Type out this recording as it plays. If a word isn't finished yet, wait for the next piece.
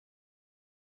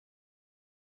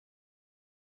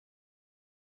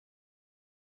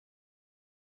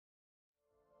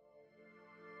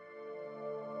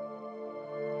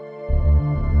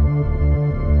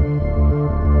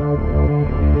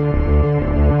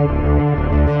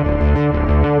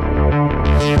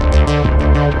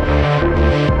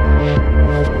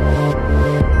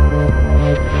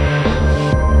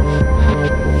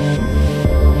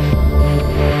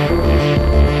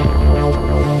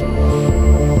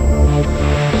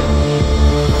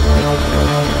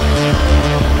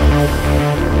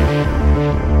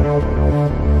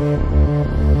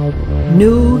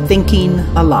Thinking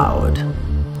Aloud.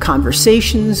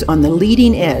 Conversations on the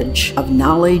leading edge of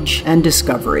knowledge and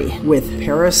discovery with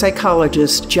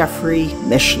parapsychologist Jeffrey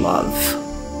Mishlove.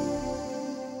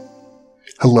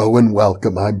 Hello and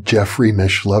welcome. I'm Jeffrey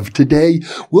Mishlove. Today,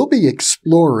 we'll be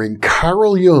exploring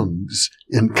Carl Jung's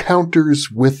Encounters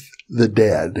with the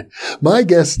Dead. My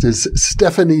guest is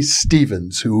Stephani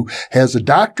Stevens, who has a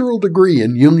doctoral degree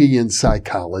in Jungian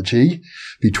psychology.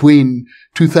 Between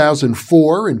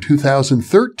 2004 and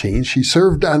 2013, she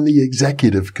served on the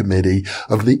executive committee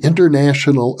of the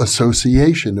International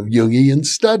Association of Jungian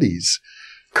Studies.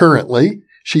 Currently,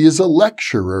 she is a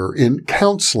lecturer in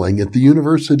counseling at the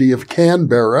University of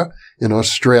Canberra in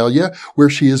Australia, where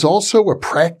she is also a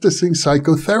practicing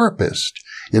psychotherapist.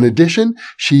 In addition,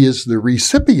 she is the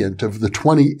recipient of the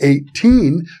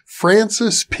 2018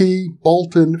 Francis P.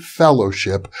 Bolton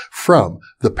Fellowship from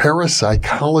the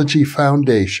Parapsychology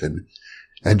Foundation,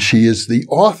 and she is the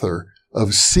author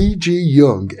of C.G.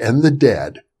 Jung and the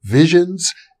Dead,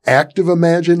 Visions, Active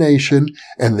Imagination,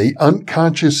 and the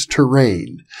Unconscious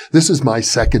Terrain. This is my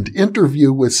second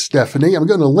interview with Stephani. I'm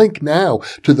going to link now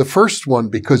to the first one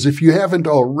because if you haven't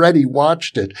already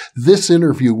watched it, this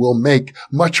interview will make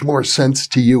much more sense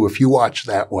to you if you watch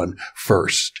that one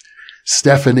first.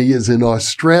 Stephani is in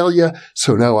Australia,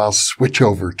 so now I'll switch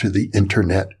over to the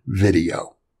internet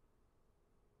video.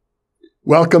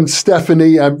 Welcome,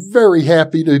 Stephani. I'm very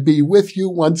happy to be with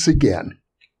you once again.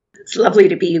 It's lovely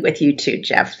to be with you too,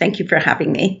 Jeff. Thank you for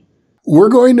having me. We're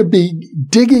going to be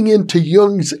digging into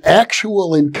Jung's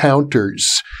actual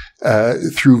encounters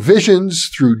through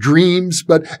visions, through dreams,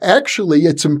 but actually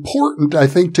it's important, I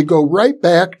think, to go right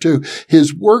back to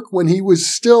his work when he was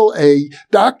still a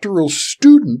doctoral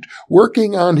student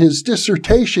working on his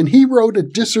dissertation. He wrote a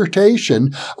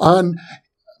dissertation on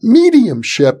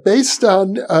mediumship based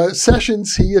on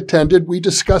sessions he attended. We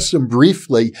discussed them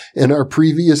briefly in our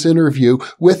previous interview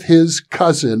with his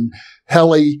cousin,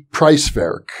 Helle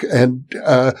Preiswerk. And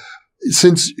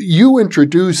since you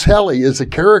introduce Helle as a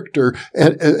character,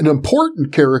 an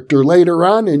important character later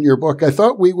on in your book, I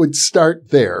thought we would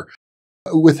start there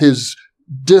with his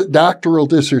doctoral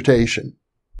dissertation.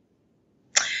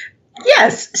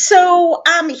 Yes. So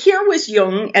here was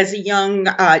Jung as a young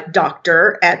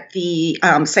doctor at the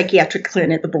psychiatric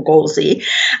clinic at the Bergolzi,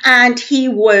 and he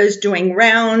was doing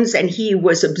rounds and he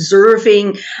was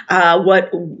observing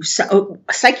what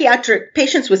psychiatric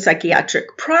patients with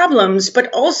psychiatric problems,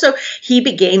 but also he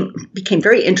became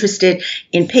very interested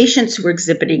in patients who were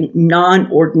exhibiting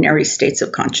non-ordinary states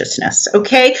of consciousness,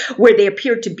 okay, where they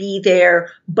appeared to be there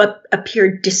but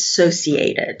appeared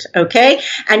dissociated, okay,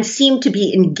 and seemed to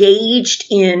be engaged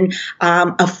in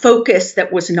a focus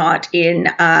that was not in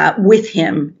with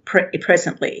him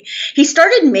presently. He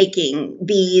started making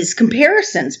these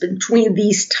comparisons between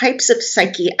these types of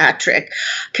psychiatric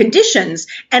conditions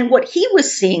and what he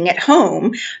was seeing at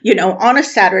home, you know, on a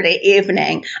Saturday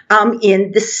evening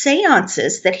in the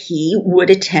seances that he would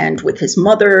attend with his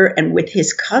mother and with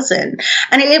his cousin.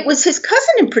 And it was his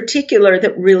cousin in particular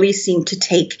that really seemed to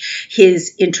take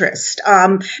his interest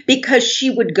because she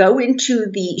would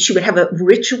have a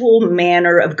ritual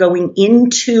manner of going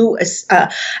into a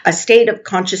state of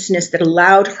consciousness that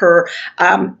allowed her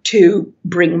to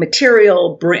bring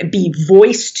material, be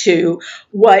voice to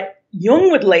what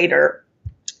Jung would later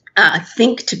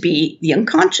think to be the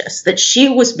unconscious, that she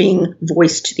was being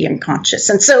voiced to the unconscious.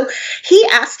 And so he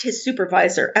asked his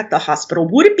supervisor at the hospital,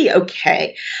 would it be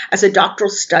okay as a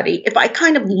doctoral study if I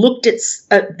kind of looked at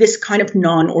this kind of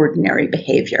non-ordinary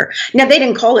behavior? Now, they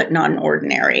didn't call it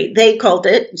non-ordinary. They called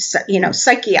it,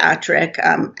 psychiatric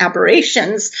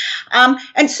aberrations.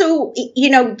 And so,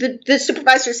 the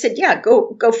supervisor said, yeah,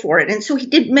 go for it. And so he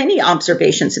did many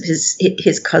observations of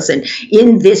his cousin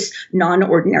in this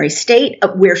non-ordinary state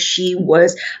where she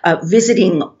was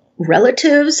visiting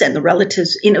relatives, and the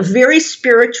relatives in a very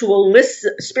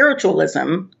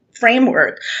spiritualism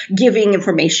framework, giving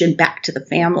information back to the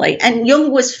family. And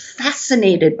Jung was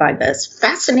fascinated by this,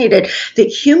 fascinated that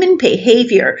human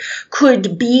behavior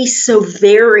could be so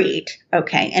varied,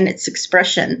 okay, in its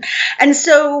expression. And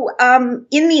so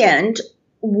in the end,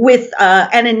 with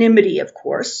anonymity, of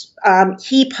course,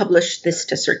 he published this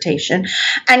dissertation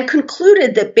and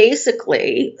concluded that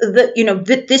basically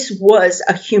that this was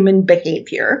a human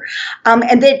behavior,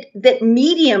 and that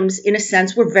mediums, in a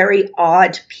sense, were very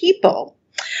odd people.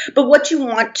 But what you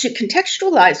want to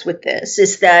contextualize with this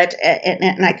is that,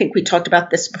 and I think we talked about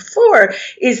this before,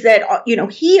 is that,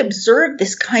 he observed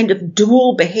this kind of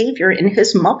dual behavior in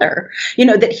his mother,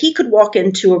 that he could walk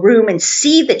into a room and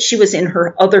see that she was in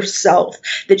her other self,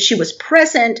 that she was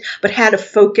present, but had a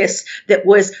focus that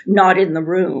was not in the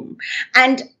room.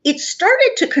 And it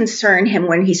started to concern him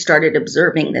when he started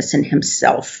observing this in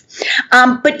himself.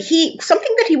 But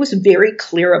something that he was very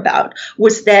clear about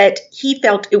was that he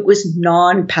felt it was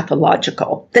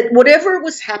non-pathological, that whatever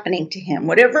was happening to him,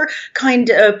 whatever kind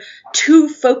of two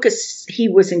focus he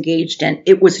was engaged in,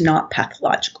 it was not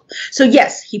pathological. So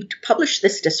yes, he published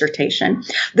this dissertation.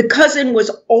 The cousin was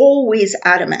always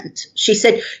adamant. She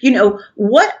said,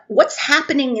 what's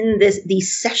happening in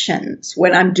these sessions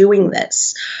when I'm doing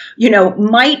this,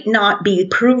 might not be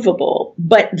provable,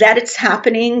 but that it's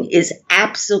happening is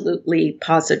absolutely,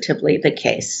 positively the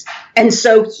case. And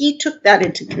so he took that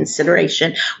into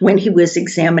consideration when he was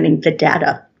examining the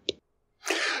data.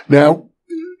 Now,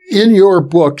 in your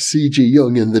book, C.G.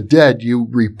 Jung and the Dead, you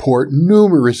report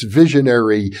numerous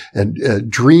visionary and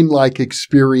dreamlike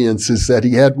experiences that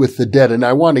he had with the dead. And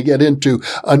I want to get into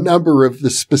a number of the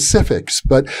specifics,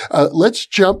 but let's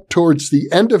jump towards the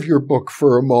end of your book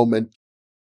for a moment,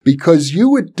 because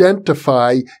you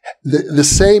identify the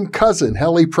same cousin,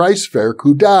 Helle Preiswerk,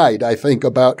 who died, I think,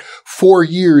 about 4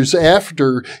 years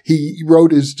after he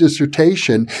wrote his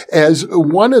dissertation, as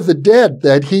one of the dead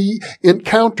that he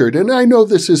encountered. And I know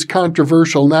this is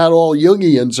controversial. Not all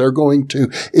Jungians are going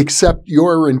to accept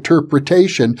your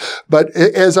interpretation. But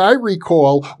as I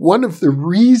recall, one of the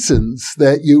reasons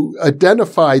that you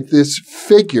identified this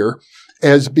figure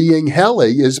as being Helle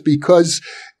is because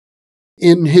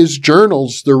in his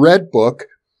journals, the Red Book,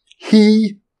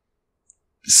 he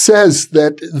says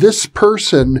that this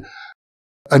person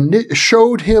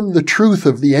showed him the truth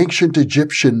of the ancient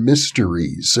Egyptian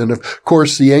mysteries. And of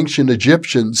course, the ancient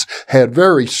Egyptians had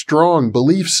very strong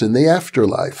beliefs in the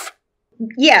afterlife.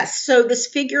 Yes. So this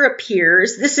figure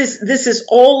appears. This is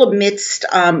all amidst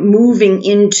moving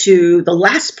into the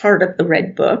last part of the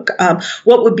Red Book,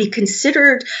 what would be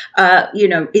considered,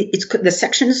 the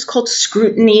section is called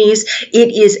Scrutinies.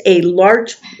 It is a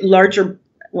larger.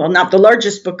 Well, not the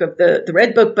largest book of the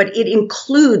Red Book, but it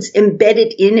includes,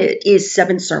 embedded in it is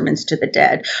 7 sermons to the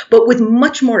dead, but with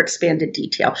much more expanded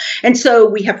detail. And so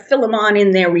we have Philemon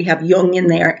in there, we have Jung in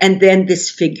there, and then this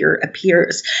figure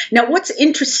appears. Now, what's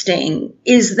interesting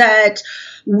is that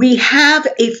we have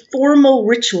a formal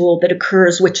ritual that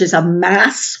occurs, which is a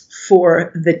mass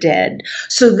for the dead,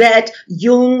 so that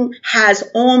Jung has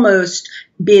almost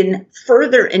been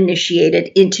further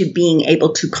initiated into being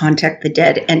able to contact the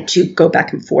dead and to go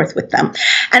back and forth with them.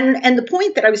 And the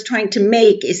point that I was trying to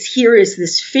make is here is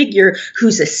this figure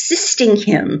who's assisting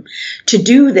him to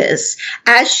do this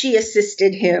as she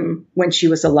assisted him when she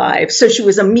was alive. So she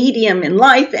was a medium in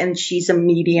life and she's a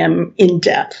medium in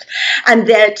death. And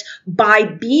that by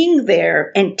being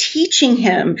there and teaching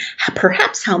him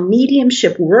perhaps how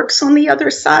mediumship works on the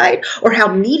other side, or how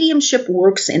mediumship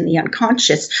works in the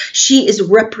unconscious, she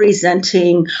is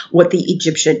representing what the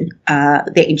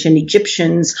ancient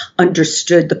Egyptians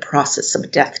understood the process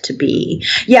of death to be.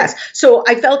 Yes, so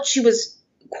I felt she was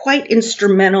quite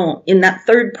instrumental in that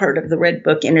third part of the Red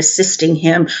Book in assisting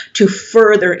him to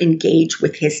further engage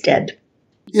with his dead.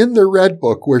 In the Red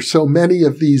Book, where so many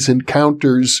of these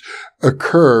encounters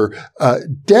occur,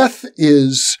 death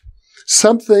is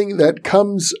something that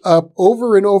comes up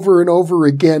over and over and over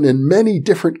again in many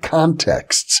different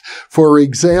contexts. For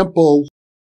example,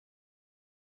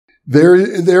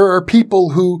 there are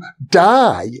people who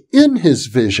die in his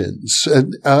visions,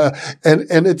 and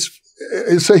it's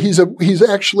so he's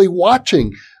actually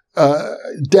watching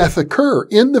death occur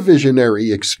in the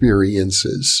visionary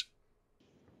experiences.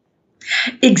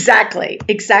 Exactly.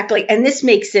 And this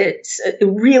makes it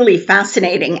really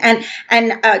fascinating. And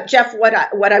Jeff,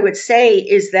 what I would say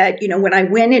is that, when I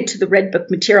went into the Red Book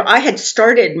material, I had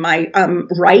started my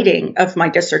writing of my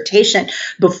dissertation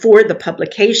before the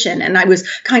publication, and I was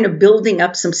kind of building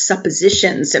up some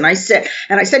suppositions. And I said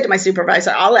to my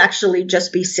supervisor, I'll actually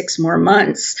just be 6 more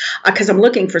months because I'm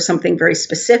looking for something very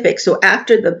specific. So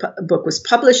after the book was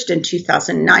published in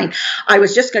 2009, I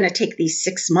was just going to take these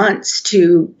 6 months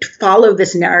to follow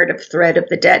this narrative thread of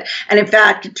the dead. And in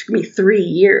fact, it took me 3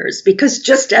 years because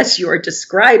just as you are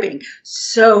describing,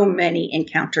 so many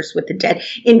encounters with the dead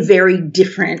in very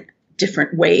different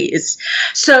ways.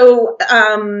 So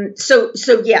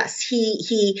yes,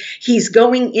 he's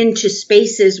going into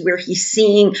spaces where he's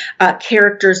seeing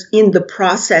characters in the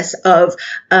process of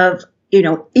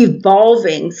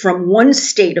evolving from one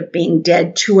state of being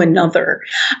dead to another.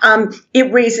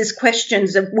 It raises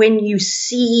questions of when you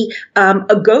see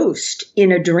a ghost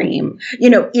in a dream,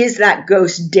 is that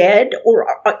ghost dead, or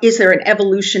is there an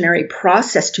evolutionary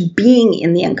process to being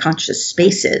in the unconscious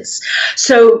spaces?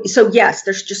 So yes,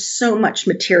 there's just so much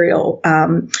material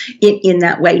in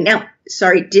that way. Now,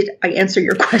 sorry, did I answer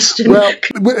your question? Well,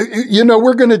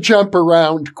 we're going to jump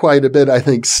around quite a bit, I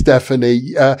think,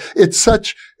 Stephani. It's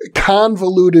such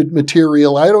convoluted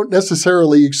material. I don't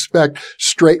necessarily expect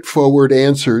straightforward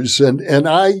answers, and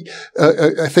I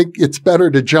think it's better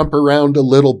to jump around a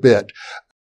little bit.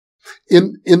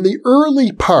 In the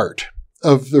early part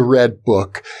of the Red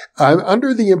Book, I'm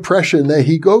under the impression that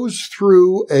he goes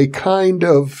through a kind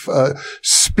of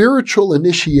spiritual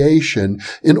initiation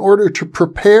in order to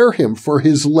prepare him for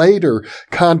his later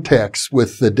contacts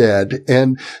with the dead.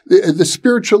 And the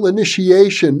spiritual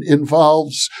initiation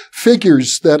involves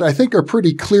figures that I think are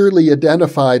pretty clearly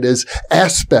identified as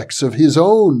aspects of his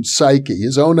own psyche,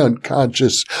 his own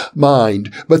unconscious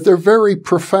mind, but they're very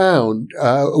profound.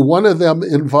 One of them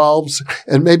involves,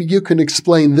 and maybe you can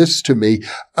explain this to me,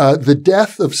 the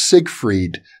death of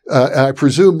Siegfried. I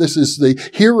presume this is the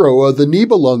hero of the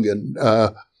Nibelungen,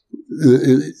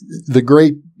 the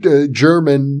great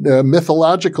German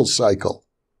mythological cycle.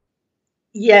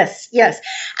 Yes.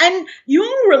 And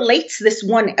Jung relates this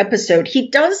one episode. He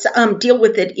does deal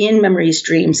with it in Memories,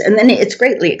 Dreams, and then it's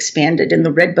greatly expanded in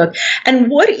the Red Book. And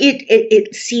what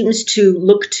it seems to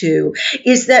look to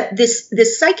is that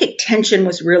this psychic tension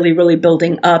was really, really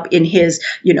building up in his,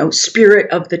 spirit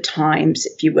of the times,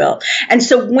 if you will. And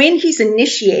so when he's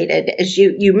initiated, as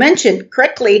you mentioned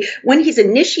correctly, when he's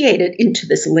initiated into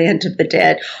this land of the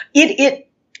dead, it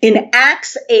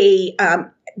enacts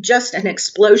just an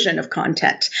explosion of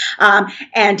content.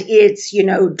 And it's,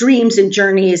 dreams and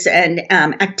journeys and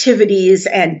activities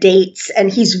and dates. And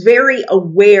he's very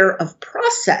aware of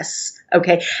process.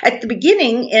 Okay. At the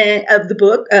beginning of the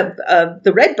book, of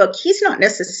the Red Book, he's not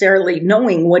necessarily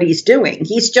knowing what he's doing.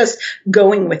 He's just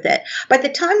going with it. By the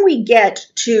time we get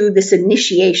to this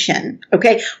initiation,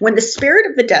 okay, when the spirit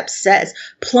of the depths says,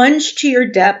 plunge to your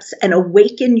depths and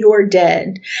awaken your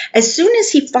dead, as soon as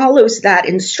he follows that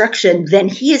instruction, then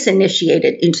he is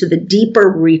initiated into the deeper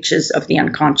reaches of the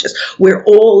unconscious, where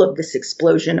all of this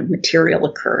explosion of material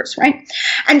occurs, right?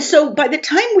 And so by the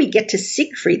time we get to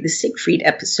Siegfried, the Siegfried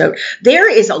episode,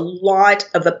 there is a lot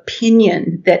of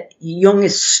opinion that Jung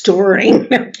is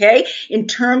storing, okay, in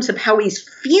terms of how he's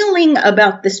feeling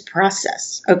about this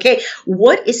process, okay?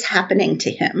 What is happening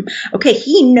to him? Okay,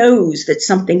 he knows that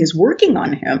something is working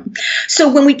on him.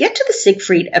 So when we get to the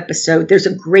Siegfried episode, there's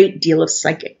a great deal of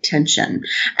psychic tension.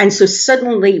 And so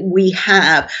suddenly we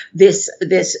have this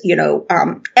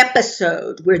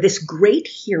episode where this great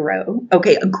hero,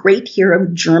 okay, a great hero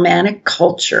of Germanic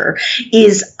culture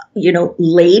is,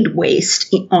 laid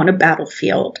waste on a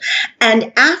battlefield.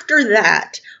 And after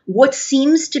that, what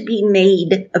seems to be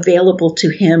made available to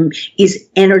him is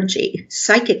energy,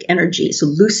 psychic energy, is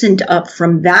loosened up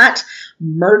from that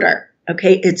murder.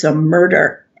 Okay, it's a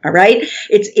murder. All right.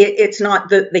 It's not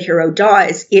that the hero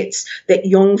dies. It's that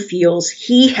Jung feels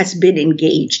he has been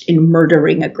engaged in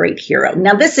murdering a great hero.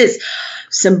 Now, this is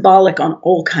symbolic on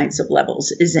all kinds of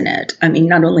levels, isn't it? I mean,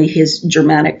 not only his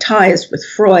Germanic ties with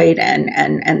Freud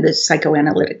and the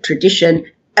psychoanalytic tradition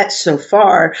so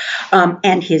far,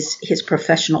 and his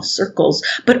professional circles,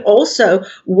 but also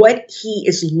what he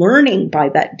is learning by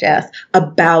that death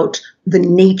about the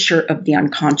nature of the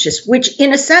unconscious, which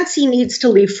in a sense he needs to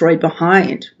leave Freud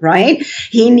behind, right?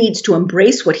 He needs to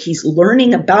embrace what he's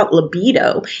learning about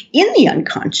libido in the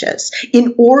unconscious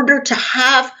in order to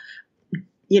have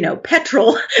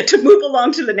petrol to move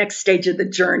along to the next stage of the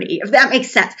journey, if that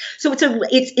makes sense. So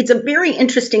it's a very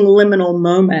interesting liminal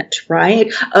moment,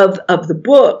 right, of the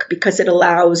book, because it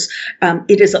allows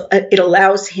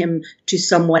him to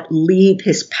somewhat leave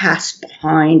his past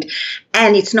behind.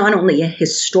 And it's not only a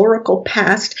historical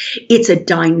past, it's a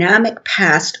dynamic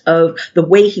past of the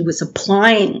way he was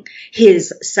applying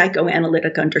his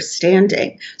psychoanalytic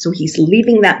understanding. So he's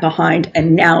leaving that behind,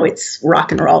 and now it's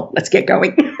rock and roll. Let's get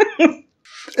going.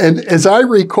 And as I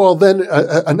recall, then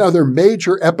another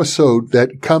major episode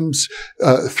that comes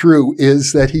through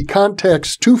is that he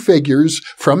contacts two figures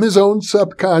from his own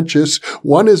subconscious.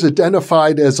 One is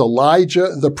identified as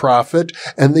Elijah the prophet,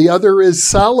 and the other is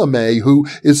Salome, who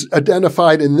is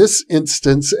identified in this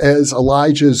instance as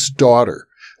Elijah's daughter,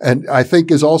 and I think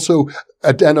is also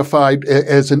identified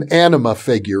as an anima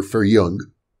figure for Jung.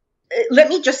 let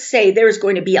me just say there's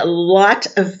going to be a lot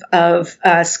of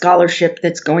scholarship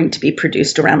that's going to be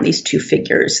produced around these two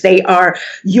figures.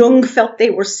 Jung felt they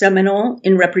were seminal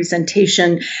in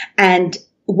representation and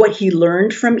what he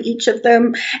learned from each of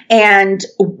them, and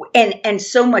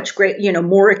so much great,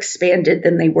 more expanded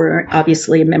than they were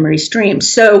obviously in memory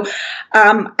streams. So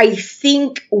I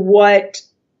think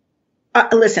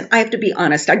listen, I have to be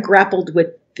honest, I grappled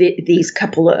with these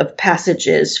couple of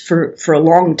passages for a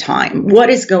long time. What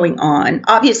is going on?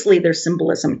 Obviously, there's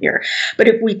symbolism here. But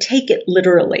if we take it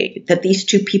literally, that these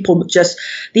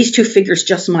two figures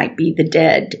just might be the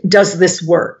dead, does this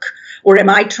work? Or am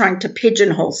I trying to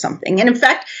pigeonhole something? And in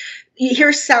fact,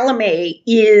 here Salome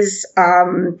is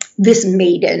this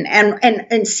maiden,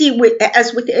 and see,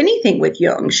 as with anything with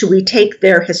Jung, should we take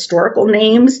their historical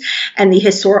names and the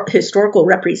historical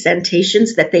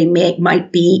representations that they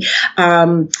might be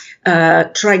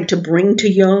trying to bring to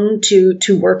Jung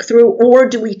to work through, or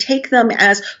do we take them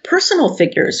as personal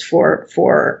figures for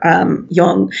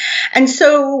Jung? And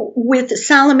so with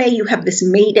Salome, you have this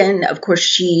maiden. Of course,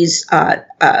 she's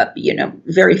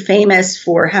very famous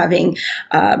for having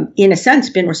in a sense,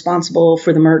 been responsible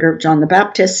for the murder of John the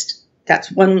Baptist.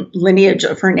 That's one lineage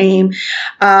of her name.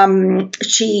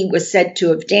 She was said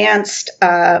to have danced,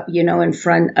 in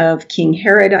front of King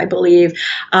Herod, I believe.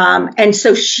 And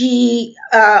so she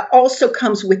also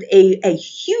comes with a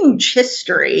huge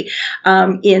history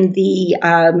in the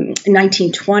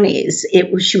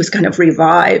 1920s. She was kind of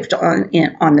revived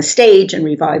on the stage and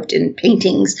revived in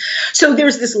paintings. So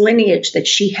there's this lineage that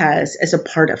she has as a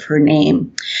part of her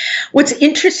name. What's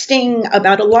interesting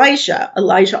about Elijah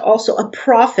also a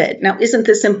prophet. Now, isn't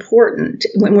this important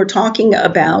when we're talking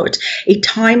about a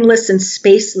timeless and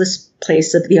spaceless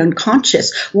place of the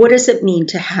unconscious? What does it mean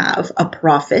to have a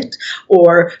prophet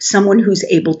or someone who's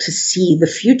able to see the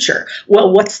future?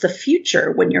 Well, what's the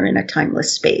future when you're in a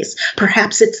timeless space?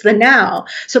 Perhaps it's the now.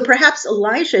 So perhaps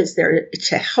Elijah is there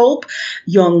to help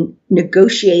Jung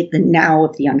negotiate the now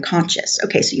of the unconscious.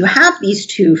 Okay, so you have these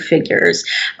two figures,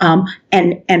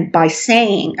 and by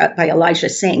Elijah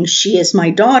saying, she is my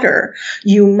daughter,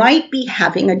 you might be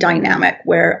having a dynamic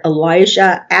where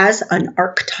Elijah, as an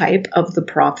archetype of the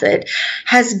prophet,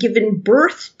 has given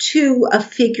birth to a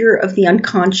figure of the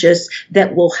unconscious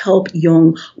that will help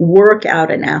Jung work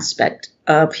out an aspect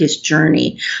of his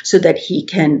journey so that he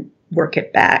can work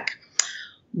it back.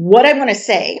 What I want to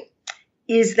say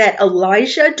is that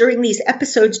Elijah during these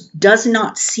episodes does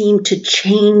not seem to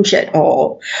change at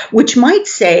all, which might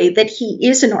say that he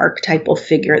is an archetypal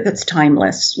figure that's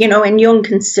timeless, and Jung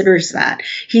considers that.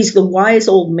 He's the wise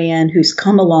old man who's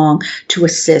come along to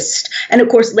assist. And of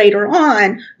course, later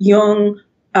on, Jung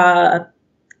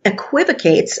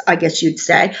equivocates, I guess you'd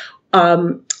say,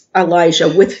 Elijah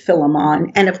with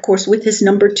Philemon, and of course with his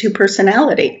number 2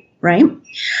 personality. Right?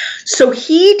 So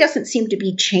he doesn't seem to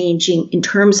be changing in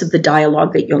terms of the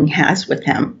dialogue that Jung has with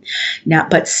him. Now,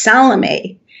 but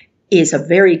Salome is a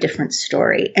very different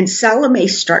story. And Salome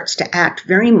starts to act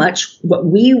very much what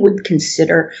we would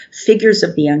consider figures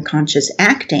of the unconscious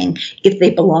acting if they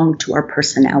belong to our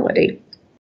personality.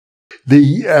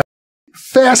 The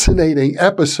fascinating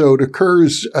episode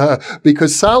occurs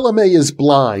because Salome is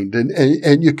blind,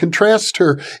 and you contrast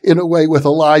her in a way with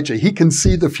Elijah. He can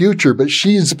see the future, but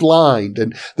she's blind,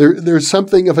 and there's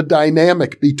something of a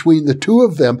dynamic between the two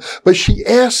of them. But she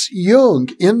asks Jung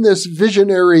in this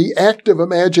visionary active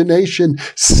imagination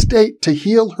state to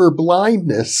heal her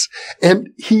blindness, and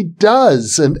he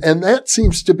does, and that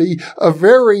seems to be a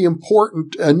very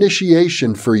important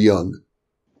initiation for Jung.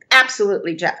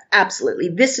 Absolutely, Jeff. Absolutely.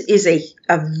 This is a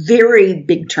very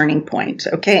big turning point,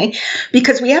 okay?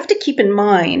 Because we have to keep in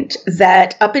mind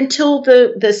that up until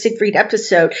the Siegfried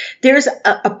episode, there's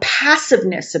a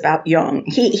passiveness about Jung.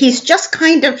 He's just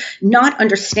kind of not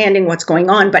understanding what's going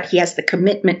on, but he has the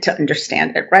commitment to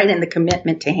understand it, right? And the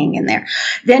commitment to hang in there.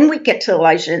 Then we get to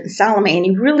Elijah and Salome, and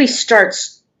he really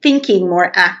starts thinking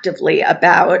more actively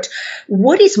about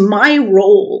what is my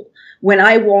role when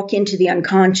I walk into the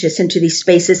unconscious, into these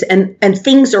spaces, and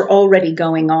things are already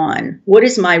going on. What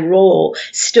is my role,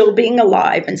 still being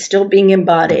alive and still being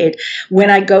embodied when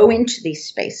I go into these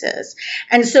spaces?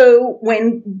 And so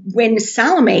when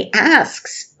Salome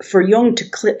asks for Jung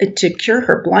to cure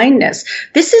her blindness,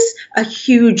 this is a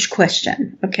huge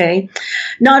question, okay?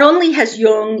 Not only has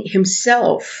Jung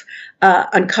himself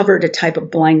uncovered a type of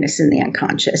blindness in the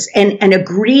unconscious and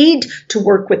agreed to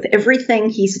work with everything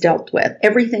he's dealt with,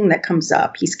 everything that comes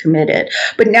up, he's committed.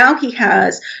 But now he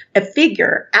has a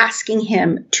figure asking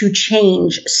him to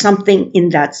change something in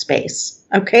that space.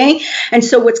 Okay. And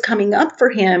so what's coming up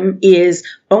for him is,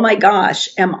 oh my gosh,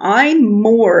 am I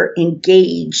more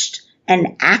engaged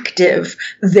and active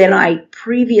than I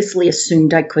previously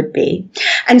assumed I could be.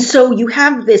 And so you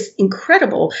have this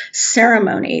incredible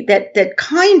ceremony that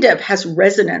kind of has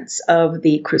resonance of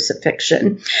the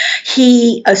crucifixion.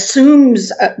 He assumes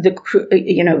the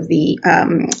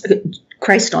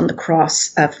Christ on the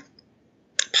cross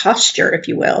posture, if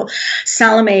you will.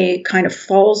 Salome kind of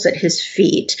falls at his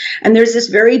feet, and there's this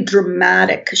very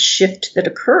dramatic shift that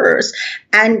occurs,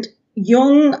 and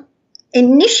Jung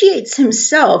initiates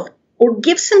himself or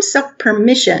gives himself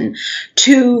permission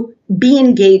to be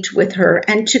engaged with her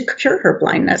and to cure her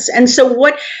blindness. And so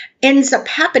what ends up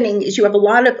happening is you have a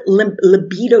lot of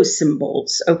libido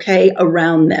symbols, okay,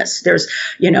 around this. There's,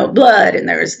 blood, and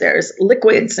there's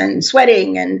liquids and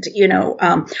sweating and,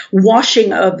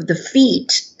 washing of the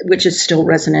feet, which is still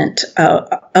resonant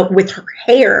with her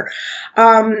hair.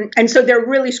 And so they're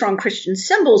really strong Christian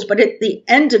symbols, but at the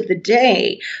end of the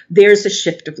day, there's a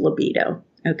shift of libido.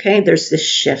 Okay, there's this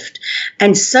shift.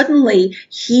 And suddenly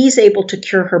he's able to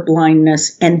cure her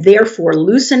blindness and therefore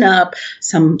loosen up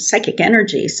some psychic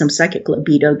energy, some psychic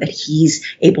libido that he's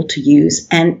able to use.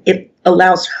 And it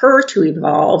allows her to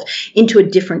evolve into a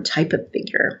different type of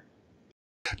figure.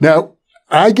 Now,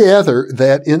 I gather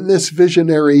that in this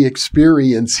visionary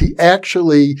experience, he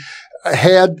actually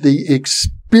had the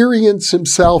experience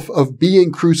himself of being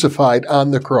crucified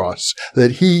on the cross,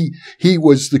 that he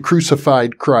was the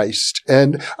crucified Christ.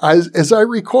 And as I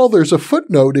recall, there's a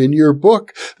footnote in your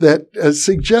book that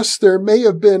suggests there may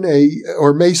have been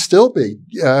or may still be,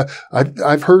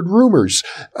 I've heard rumors,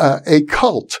 a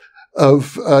cult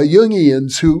of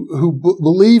Jungians who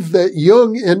believe that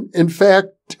Jung, in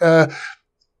fact,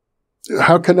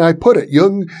 how can I put it?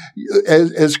 Jung,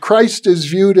 as Christ is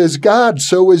viewed as God,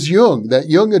 so is Jung, that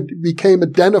Jung became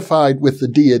identified with the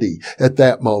deity at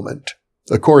that moment,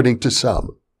 according to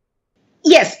some.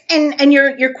 Yes, and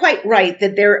you're quite right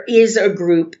that there is a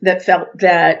group that felt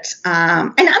that,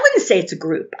 and I wouldn't say it's a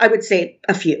group, I would say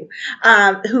a few,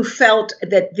 who felt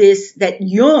that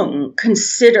Jung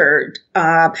considered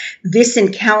this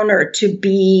encounter to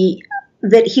be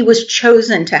that he was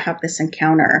chosen to have this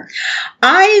encounter.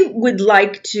 I would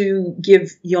like to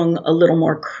give Jung a little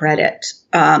more credit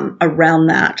around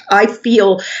that. I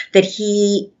feel that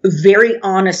he very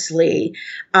honestly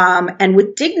and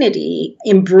with dignity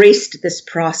embraced this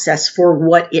process for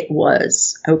what it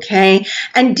was, okay?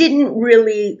 And didn't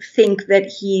really think that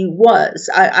he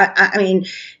was. I mean,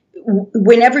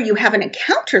 whenever you have an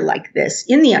encounter like this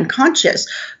in the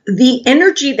unconscious, the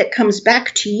energy that comes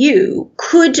back to you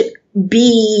could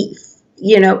be,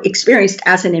 experienced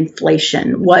as an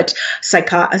inflation, what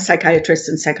psychiatrists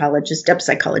and psychologists, depth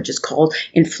psychologists call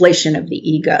inflation of the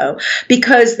ego,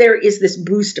 because there is this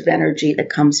boost of energy that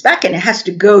comes back and it has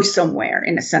to go somewhere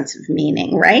in a sense of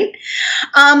meaning, right?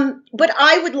 But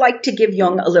I would like to give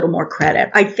Jung a little more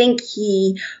credit. I think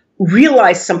he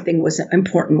realized something was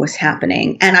important was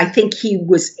happening. And I think he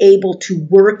was able to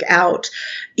work out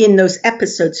in those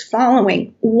episodes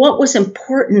following what was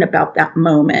important about that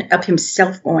moment of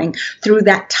himself going through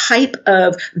that type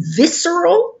of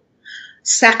visceral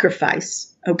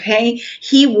sacrifice. Okay.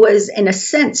 He was, in a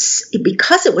sense,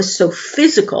 because it was so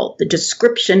physical, the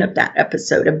description of that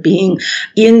episode of being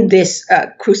in this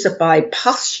crucified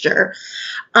posture,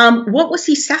 what was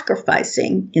he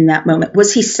sacrificing in that moment?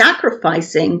 Was he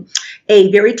sacrificing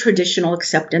a very traditional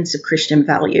acceptance of Christian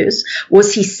values?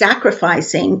 Was he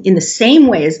sacrificing, in the same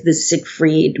way as the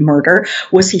Siegfried murder,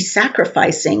 was he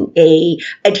sacrificing a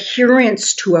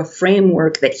adherence to a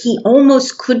framework that he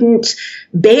almost couldn't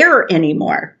bear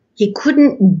anymore? He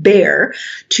couldn't bear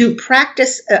to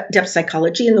practice depth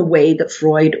psychology in the way that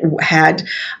Freud had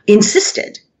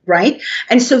insisted. Right?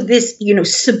 And so this,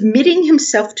 submitting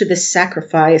himself to this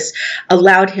sacrifice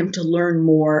allowed him to learn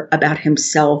more about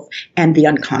himself and the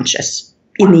unconscious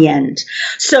in the end.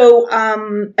 So,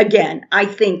 again, I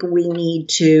think we need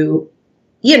to,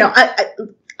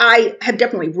 I have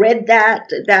definitely read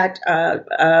that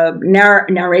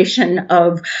narration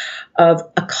of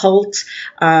a cult,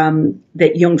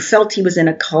 that Jung felt he was in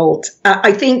a cult.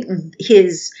 I think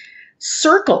his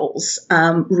circles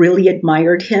really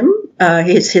admired him.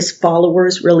 His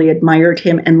followers really admired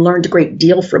him and learned a great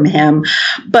deal from him.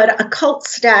 But a cult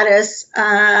status,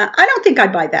 I don't think I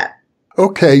buy that.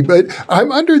 Okay, but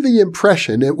I'm under the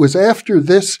impression it was after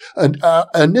this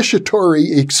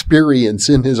initiatory experience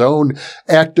in his own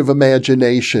active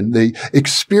imagination, the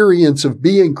experience of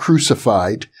being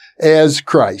crucified as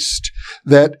Christ,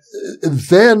 that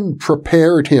then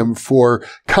prepared him for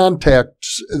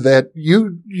contacts that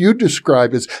you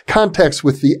describe as contacts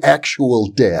with the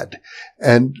actual dead.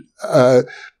 And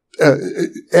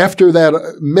after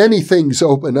that, many things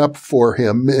open up for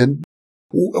him, and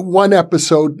One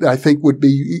episode I think would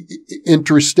be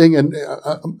interesting, and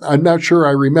I'm not sure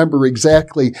I remember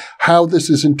exactly how this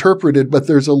is interpreted, but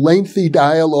there's a lengthy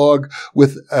dialogue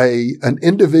with an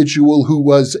individual who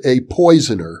was a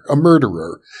poisoner, a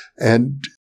murderer. And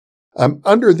I'm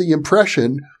under the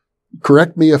impression,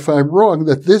 correct me if I'm wrong,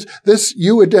 that this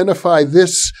you identify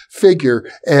this figure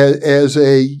as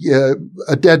a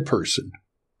dead person.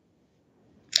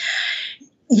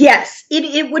 Yes,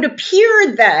 it would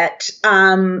appear that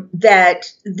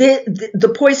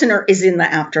the poisoner is in the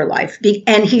afterlife,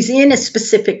 and he's in a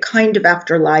specific kind of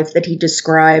afterlife that he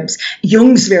describes.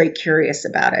 Jung's very curious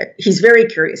about it. He's very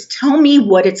curious. Tell me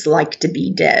what it's like to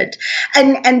be dead.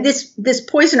 And this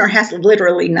poisoner has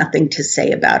literally nothing to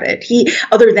say about it.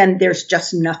 Other than there's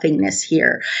just nothingness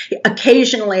here.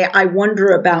 Occasionally, I wonder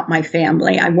about my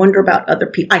family. I wonder about other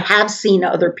people. I have seen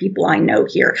other people I know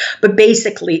here, but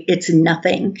basically, it's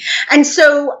nothing. And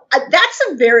so that's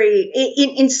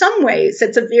in some ways,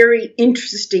 it's a very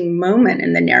interesting moment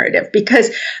in the narrative, because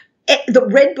the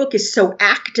Red Book is so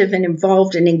active and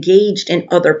involved and engaged in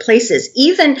other places.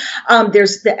 Even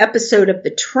there's the episode of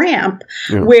The Tramp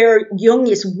where Jung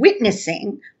is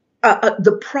witnessing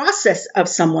the process of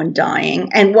someone dying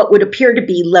and what would appear to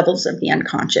be levels of the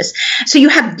unconscious. So you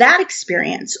have that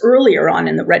experience earlier on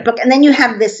in the Red Book, and then you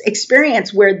have this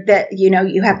experience where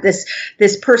you have this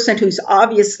person who's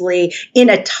obviously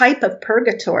in a type of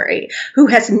purgatory, who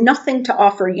has nothing to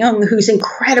offer Jung, who's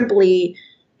incredibly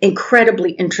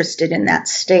interested in that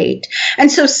state.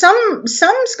 And so some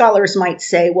scholars might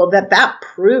say, well, that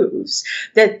proves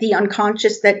that the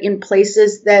unconscious, that in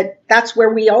places that's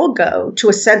where we all go, to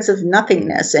a sense of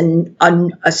nothingness and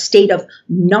a state of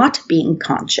not being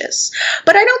conscious.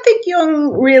 But I don't think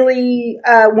Jung really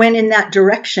went in that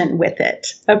direction with it.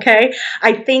 Okay.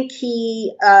 I think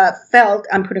he felt,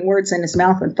 I'm putting words in his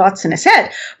mouth and thoughts in his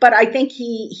head, but I think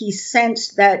he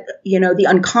sensed that, the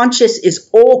unconscious is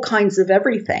all kinds of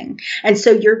everything. And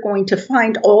so you're going to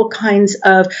find all kinds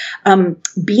of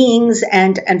beings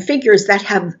and figures that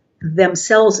have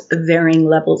themselves varying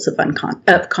levels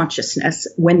of consciousness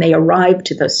when they arrive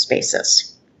to those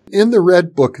spaces. In the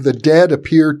Red Book, the dead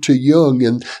appear to Jung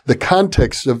in the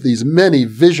context of these many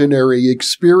visionary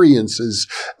experiences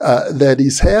that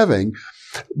he's having.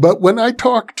 But when I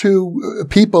talk to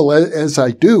people, as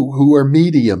I do, who are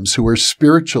mediums, who are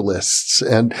spiritualists,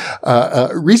 and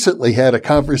recently had a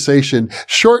conversation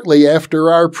shortly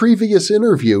after our previous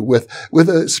interview with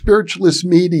a spiritualist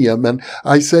medium, and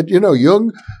I said,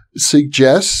 Jung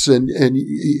suggests, and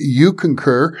you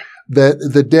concur,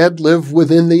 that the dead live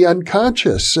within the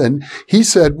unconscious. And he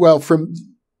said, well, from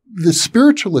the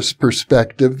spiritualist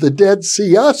perspective, the dead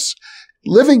see us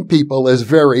living people as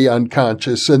very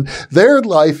unconscious, and their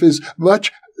life is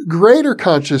much greater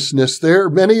consciousness there.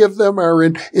 Many of them are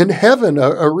in heaven,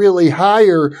 a really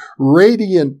higher,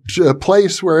 radiant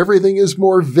place where everything is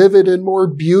more vivid and more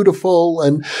beautiful,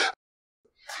 and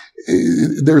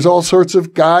there's all sorts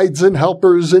of guides and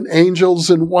helpers and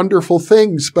angels and wonderful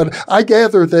things. But I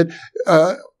gather that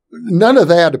none of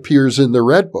that appears in the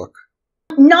Red Book.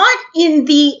 Not in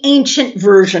the ancient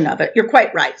version of it. You're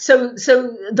quite right. So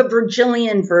the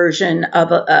Virgilian version of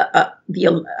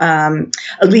the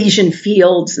Elysian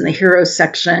Fields and the hero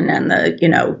section and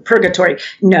the purgatory,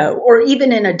 no, or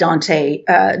even in a Dante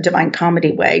Divine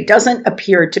Comedy way, doesn't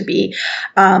appear to be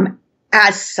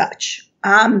as such.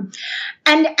 And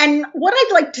what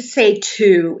I'd like to say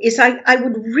too is I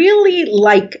would really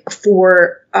like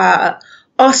for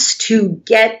us to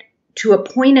get to a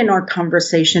point in our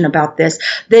conversation about this,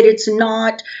 that it's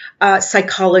not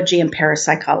psychology and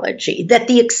parapsychology, that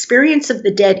the experience of the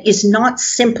dead is not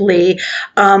simply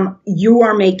you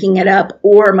are making it up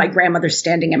or my grandmother's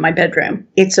standing in my bedroom.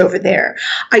 It's over there.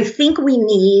 I think we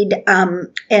need,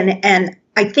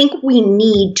 I think we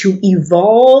need to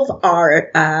evolve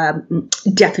our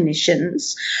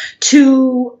definitions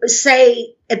to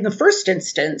say, in the first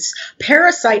instance,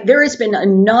 there has been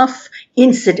enough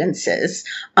incidences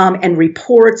and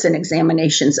reports and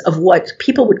examinations of what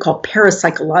people would call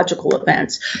parapsychological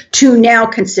events to now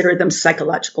consider them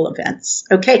psychological events,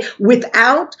 okay,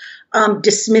 without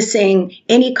dismissing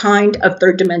any kind of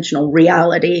third dimensional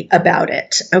reality about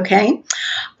it, okay?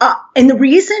 And the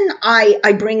reason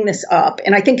I bring this up,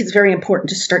 and I think it's very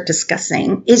important to start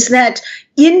discussing, is that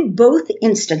in both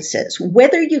instances,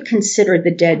 whether you consider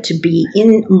the dead to be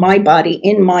in my body,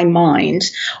 in my mind,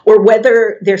 or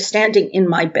whether they're standing in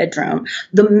my bedroom,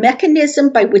 the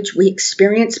mechanism by which we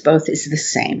experience both is the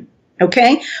same.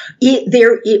 Okay,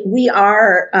 we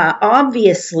are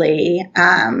obviously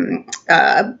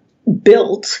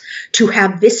built to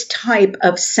have this type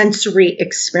of sensory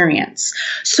experience.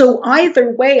 So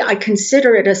either way, I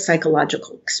consider it a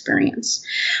psychological experience.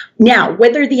 Now,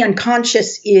 whether the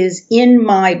unconscious is in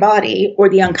my body or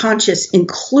the unconscious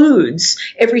includes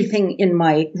everything in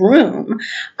my room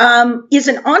is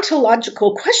an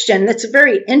ontological question that's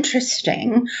very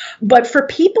interesting. But for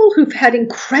people who've had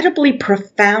incredibly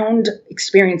profound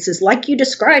experiences, like you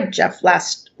described, Jeff,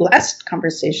 last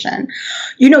conversation,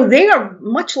 they are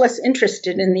much less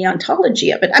interested in the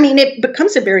ontology of it. I mean, it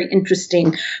becomes a very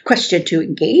interesting question to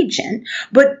engage in,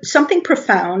 but something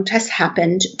profound has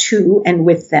happened to and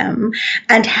with them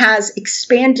and has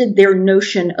expanded their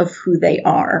notion of who they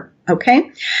are.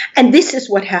 Okay. And this is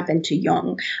what happened to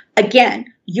Jung.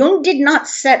 Again, Jung did not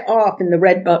set off in the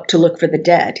Red Book to look for the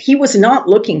dead. He was not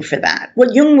looking for that.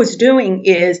 What Jung was doing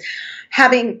is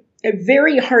having a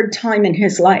very hard time in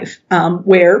his life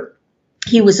where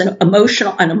he was an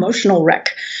emotional wreck.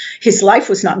 His life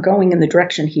was not going in the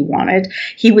direction he wanted.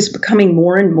 He was becoming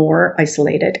more and more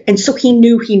isolated. And so he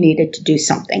knew he needed to do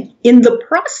something. In the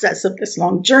process of this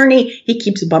long journey, he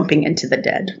keeps bumping into the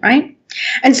dead, right?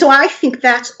 And so I think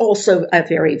that's also a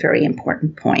very, very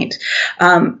important point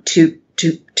to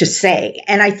say.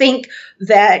 And I think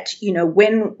that,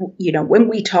 when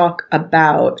we talk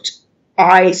about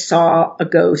I saw a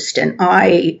ghost and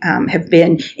I have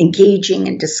been engaging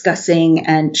and discussing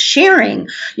and sharing,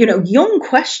 Jung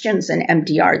questions in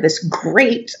MDR, this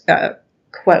great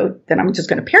quote that I'm just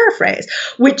going to paraphrase,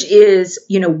 which is,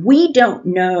 we don't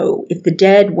know if the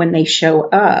dead, when they show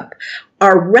up,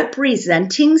 are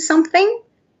representing something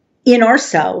in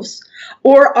ourselves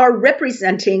or are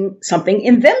representing something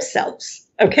in themselves.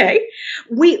 Okay,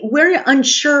 we're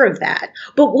unsure of that.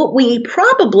 But what we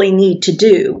probably need to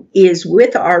do is,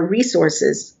 with our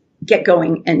resources, get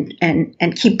going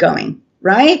and keep going,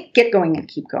 right? Get going and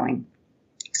keep going.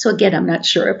 So again, I'm not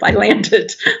sure if I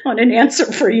landed on an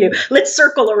answer for you. Let's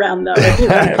circle around, though.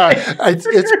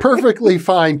 It's perfectly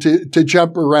fine to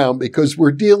jump around because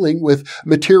we're dealing with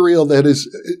material that is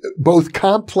both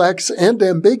complex and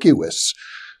ambiguous.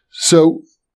 So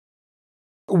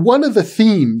one of the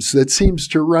themes that seems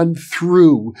to run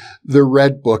through the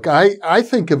Red Book, I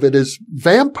think of it as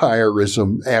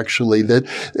vampirism, actually, that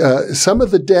some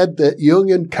of the dead that Jung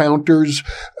encounters,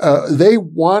 they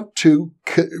want to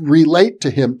relate to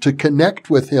him, to connect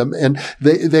with him, and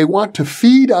they want to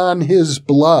feed on his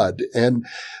blood. And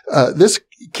this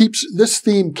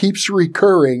theme keeps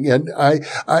recurring, and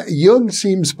Jung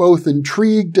seems both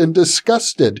intrigued and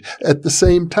disgusted at the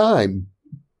same time.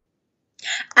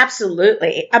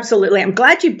 Absolutely. Absolutely. I'm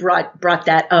glad you brought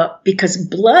that up because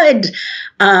blood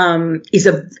is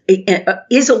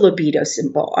a libido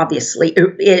symbol. Obviously,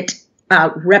 it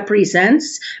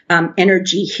represents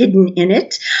energy hidden in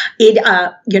it.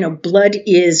 Blood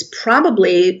is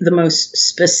probably the most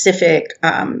specific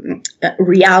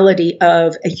reality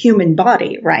of a human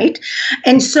body, right?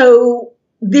 And so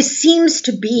this seems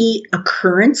to be a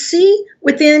currency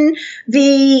within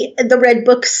the Red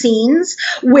Book scenes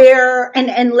where,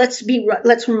 and let's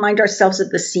remind ourselves of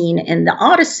the scene in the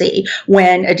Odyssey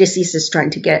when Odysseus is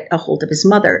trying to get a hold of his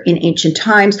mother. In ancient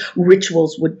times,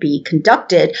 rituals would be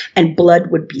conducted and blood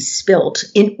would be spilt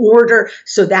in order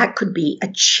so that could be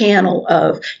a channel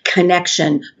of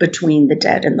connection between the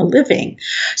dead and the living.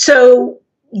 So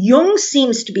Jung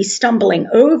seems to be stumbling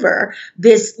over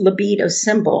this libido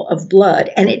symbol of blood,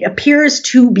 and it appears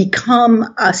to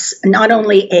become not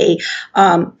only a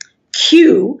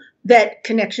cue that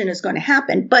connection is going to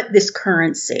happen, but this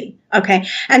currency. Okay.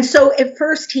 And so at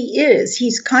first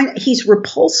he's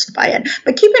repulsed by it.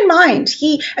 But keep in mind,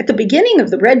 at the beginning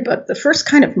of the Red Book, the first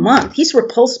kind of month, he's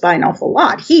repulsed by an awful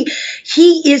lot. He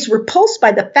is repulsed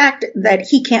by the fact that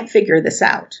he can't figure this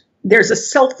out. There's a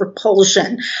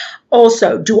self-repulsion.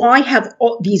 Also, do I have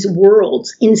all these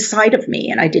worlds inside of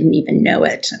me and I didn't even know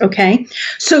it? Okay.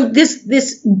 So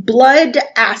this blood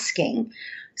asking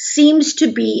seems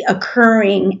to be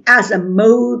occurring as a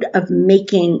mode of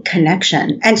making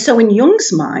connection. And so in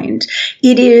Jung's mind,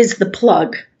 it is the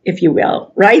plug, if you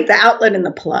will, right? The outlet and the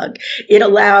plug. It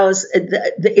allows,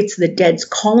 it's the dead's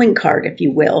calling card, if you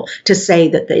will, to say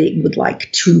that they would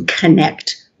like to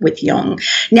connect with Jung.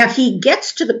 Now, he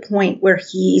gets to the point where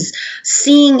he's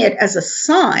seeing it as a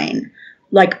sign,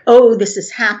 like, oh, this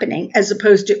is happening, as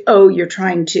opposed to, oh, you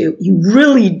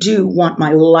really do want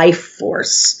my life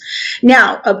force.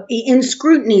 Now, in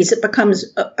scrutinies, it becomes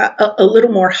a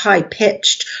little more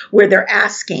high-pitched, where they're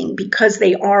asking, because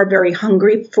they are very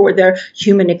hungry for their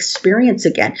human experience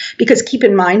again. Because keep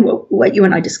in mind what you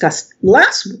and I discussed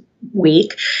last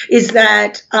week, is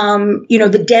that,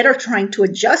 the dead are trying to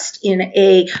adjust in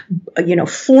a,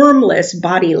 formless,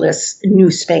 bodiless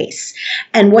new space.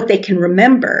 And what they can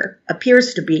remember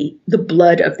appears to be the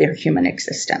blood of their human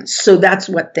existence. So that's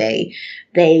what they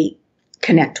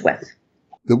connect with.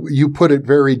 You put it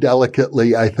very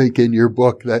delicately, I think, in your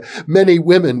book, that many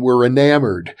women were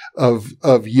enamored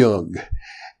of Jung.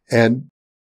 And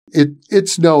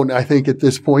it's known, I think, at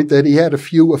this point that he had a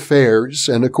few affairs.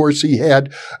 And of course, he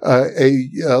had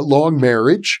a long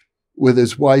marriage with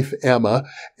his wife, Emma.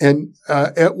 And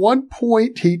at one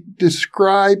point, he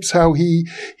describes how he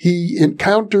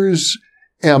encounters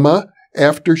Emma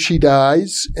after she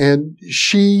dies, and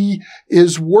she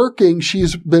is working.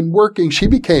 She's been working. She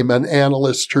became an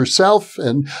analyst herself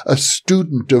and a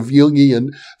student of Jungian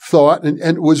thought,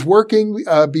 and was working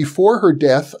before her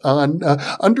death on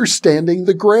understanding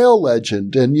the Grail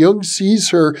legend. And Jung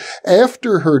sees her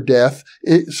after her death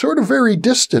sort of very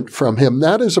distant from him,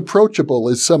 not as approachable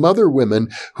as some other women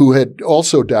who had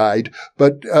also died.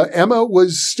 But Emma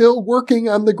was still working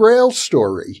on the Grail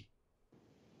story.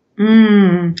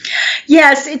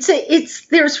 Yes,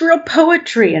 there's real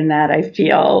poetry in that, I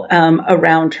feel,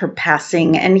 around her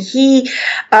passing. And he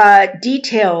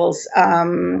details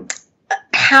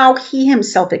how he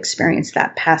himself experienced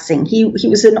that passing. He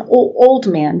was an old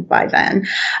man by then,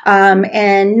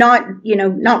 and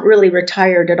not really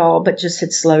retired at all, but just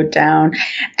had slowed down.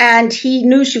 And he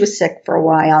knew she was sick for a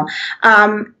while.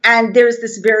 And there's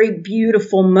this very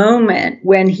beautiful moment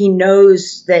when he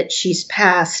knows that she's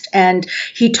passed, and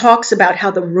he talks about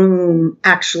how the room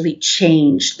actually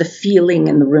changed, the feeling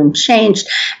in the room changed,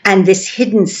 and this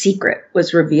hidden secret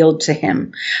was revealed to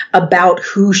him about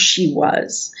who she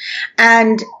was.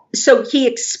 And so he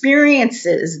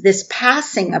experiences this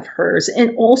passing of hers,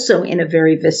 and also in a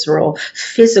very visceral,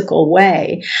 physical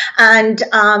way. And,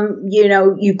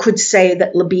 you could say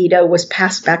that libido was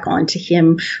passed back on to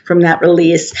him from that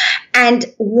release. And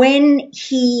when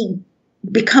he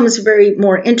becomes very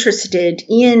more interested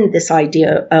in this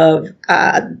idea of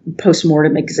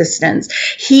postmortem existence,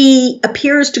 he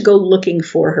appears to go looking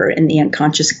for her in the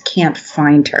unconscious, can't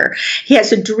find her. He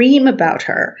has a dream about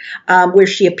her where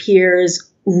she appears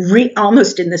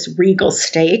almost in this regal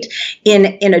state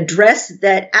in a dress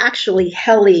that actually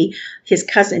Helly, his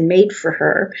cousin, made for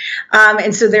her.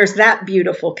 And so there's that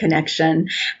beautiful connection.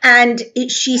 And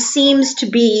she seems to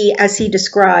be, as he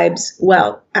describes,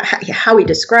 how he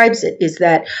describes it is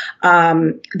that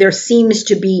there seems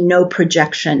to be no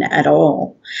projection at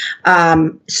all.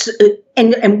 And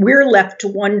we're left to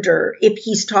wonder if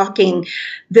he's talking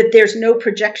that there's no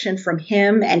projection from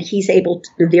him, and he's able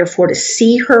to, therefore, to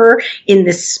see her in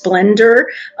this splendor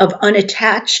of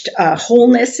unattached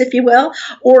wholeness, if you will,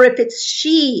 or if it's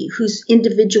she who's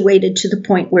individuated to the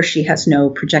point where she has no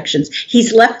projections.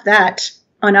 He's left that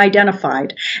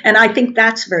unidentified. And I think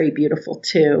that's very beautiful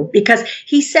too, because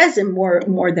he says in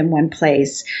more than one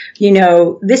place,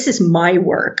 this is my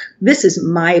work. This is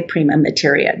my prima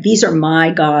materia. These are my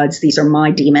gods. These are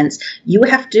my demons. You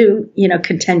have to,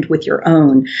 contend with your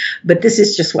own. But this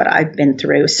is just what I've been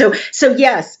through. So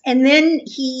yes. And then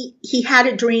he had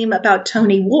a dream about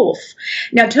Tony Wolff.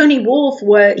 Now, Tony Wolff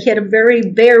he had a very,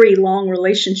 very long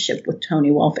relationship with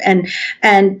Tony Wolff.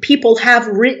 And people have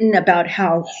written about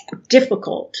how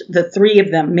difficult the three of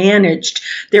them managed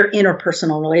their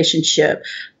interpersonal relationship,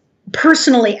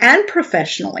 personally and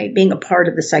professionally, being a part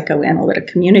of the psychoanalytic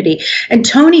community. And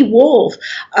Tony Wolff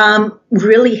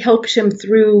really helped him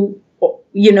through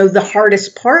the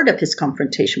hardest part of his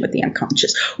confrontation with the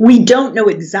unconscious. We don't know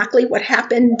exactly what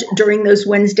happened during those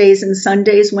Wednesdays and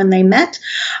Sundays when they met,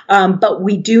 but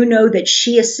we do know that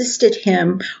she assisted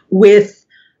him with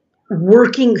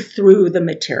working through the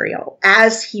material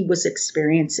as he was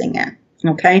experiencing it.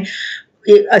 Okay.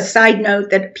 A side note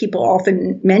that people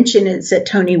often mention is that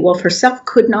Tony Wolff herself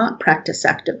could not practice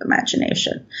active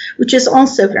imagination, which is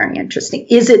also very interesting.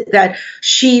 Is it that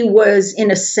she was,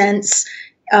 in a sense,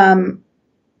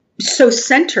 so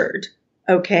centered,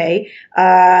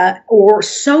 or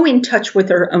so in touch with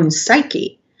her own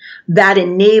psyche that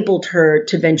enabled her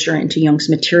to venture into Jung's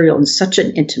material in such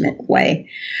an intimate way?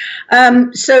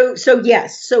 So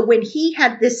yes. So when he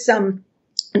had this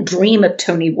dream of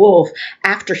Tony Wolff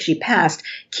after she passed,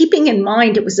 keeping in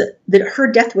mind that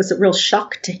her death was a real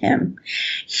shock to him,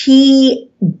 he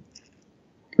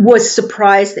was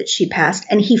surprised that she passed,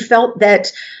 and he felt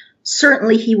that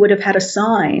certainly he would have had a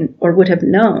sign or would have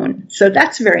known. So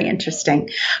that's very interesting.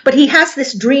 But he has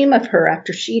this dream of her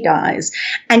after she dies,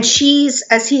 and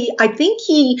I think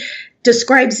he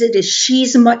describes it as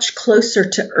she's much closer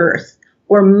to Earth,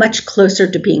 or much closer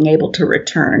to being able to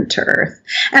return to Earth.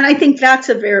 And I think that's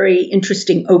a very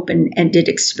interesting, open-ended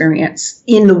experience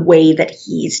in the way that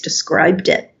he's described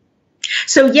it.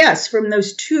 So yes, from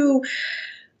those two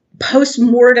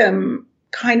post-mortem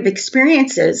kind of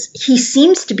experiences, he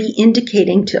seems to be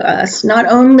indicating to us not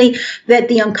only that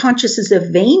the unconscious is a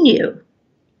venue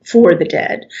for the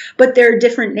dead, but there are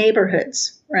different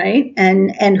neighborhoods, right?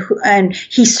 And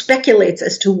he speculates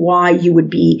as to why you would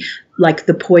be like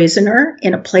the poisoner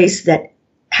in a place that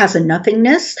has a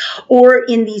nothingness, or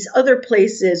in these other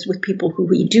places with people who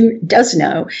he does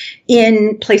know,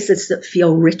 in places that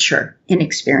feel richer in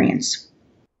experience.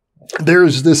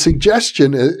 There's the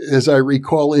suggestion, as I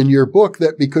recall in your book,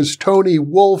 that because Toni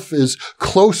Wolff is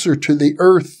closer to the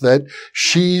earth, that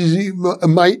she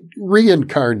might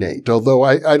reincarnate, although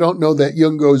I don't know that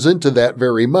Jung goes into that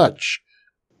very much.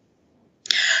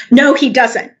 No, he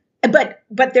doesn't.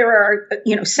 But there are,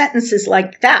 sentences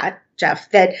like that,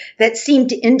 Jeff, that seem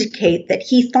to indicate that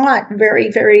he thought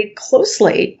very, very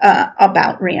closely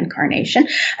about reincarnation.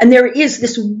 And there is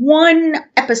this one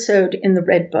episode in the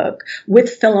Red Book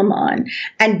with Philemon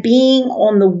and being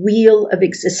on the wheel of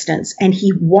existence, and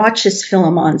he watches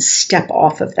Philemon step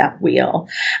off of that wheel.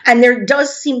 And there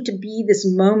does seem to be this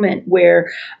moment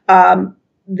where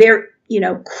there,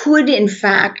 could in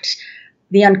fact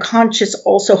the unconscious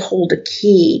also hold a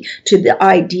key to the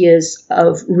ideas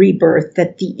of rebirth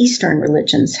that the Eastern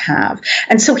religions have.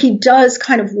 And so he does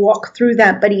kind of walk through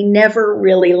that, but he never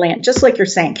really lands, just like you're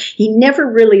saying, he never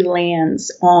really lands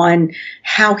on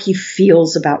how he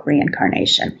feels about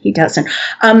reincarnation. He doesn't.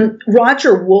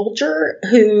 Roger Wolger,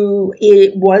 who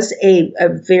was a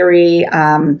very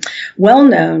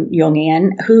well-known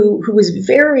Jungian, who was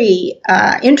very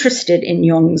interested in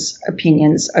Jung's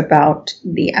opinions about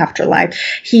the afterlife,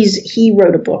 he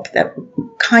wrote a book that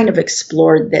kind of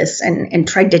explored this and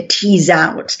tried to tease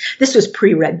out. This was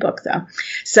pre-Red Book, though.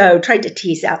 So tried to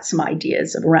tease out some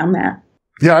ideas around that.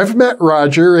 Yeah, I've met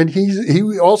Roger, and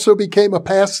he also became a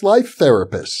past life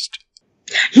therapist.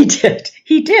 He did.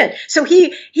 So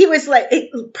he was like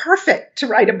perfect to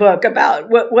write a book about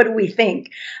what do we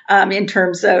think in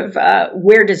terms of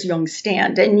where does Jung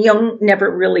stand? And Jung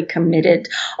never really committed,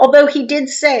 although he did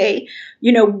say,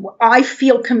 I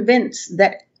feel convinced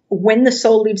that when the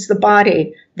soul leaves the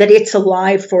body, that it's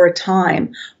alive for a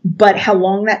time, but how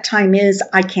long that time is,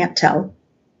 I can't tell.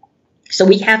 So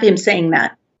we have him saying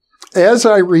that. As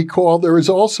I recall, there was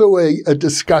also a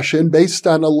discussion based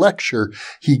on a lecture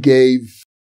he gave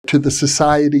to the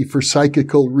Society for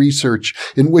Psychical Research,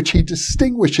 in which he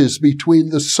distinguishes between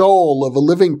the soul of a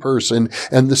living person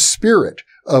and the spirit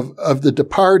of the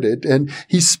departed. And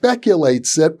he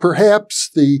speculates that perhaps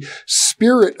the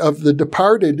spirit of the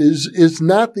departed is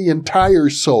not the entire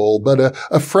soul, but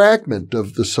a fragment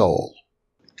of the soul.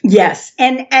 Yes.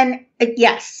 And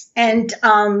yes. And,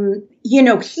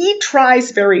 he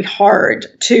tries very hard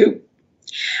to,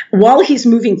 while he's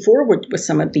moving forward with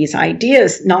some of these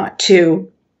ideas, not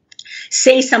to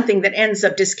say something that ends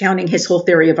up discounting his whole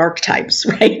theory of archetypes,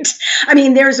 right? I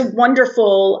mean, there's a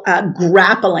wonderful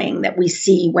grappling that we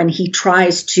see when he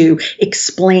tries to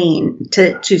explain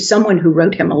to someone who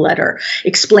wrote him a letter,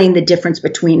 explain the difference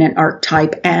between an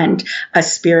archetype and a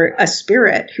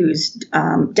spirit who's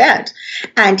dead.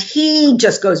 And he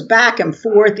just goes back and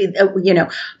forth,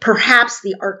 perhaps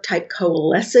the archetype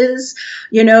coalesces,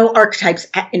 archetypes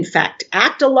in fact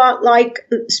act a lot like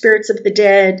spirits of the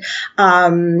dead.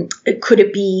 Could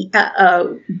it be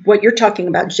what you're talking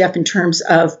about, Jeff, in terms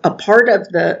of a part of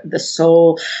the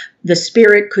soul? The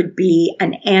spirit could be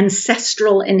an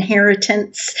ancestral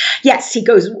inheritance. Yes,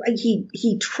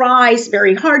 he tries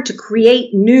very hard to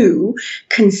create new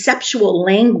conceptual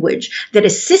language that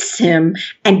assists him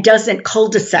and doesn't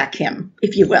cul-de-sac him,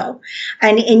 if you will.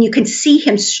 And you can see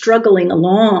him struggling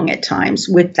along at times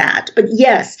with that. But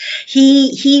yes,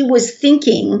 he was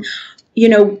thinking,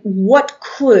 what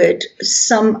could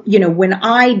when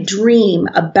I dream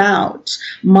about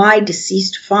my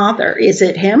deceased father, is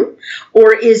it him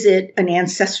or is it an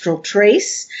ancestral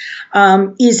trace?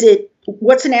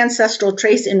 What's an ancestral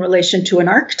trace in relation to an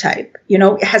archetype?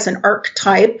 Has an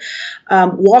archetype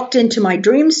walked into my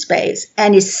dream space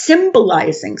and is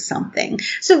symbolizing something?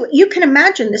 So you can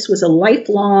imagine this was a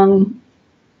lifelong,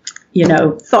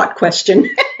 thought question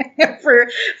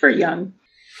for Jung.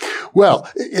 Well,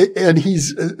 and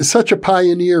he's such a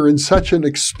pioneer and such an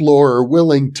explorer,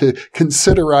 willing to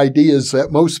consider ideas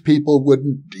that most people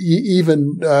wouldn't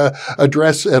even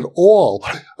address at all.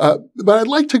 But I'd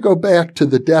like to go back to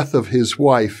the death of his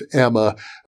wife, Emma.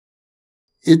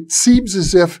 it seems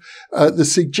as if the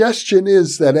suggestion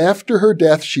is that after her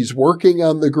death, she's working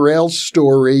on the Grail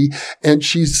story, and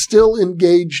she's still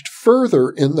engaged further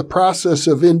in the process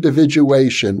of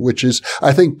individuation, which is,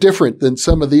 I think, different than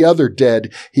some of the other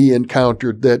dead he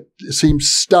encountered that seems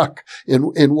stuck in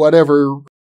whatever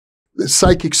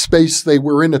psychic space they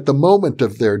were in at the moment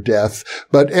of their death.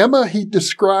 But Emma, he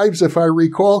describes, if I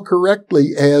recall correctly,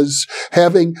 as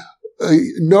having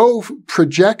no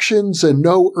projections and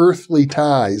no earthly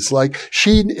ties. Like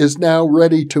she is now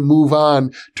ready to move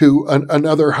on to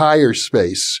another higher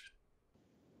space.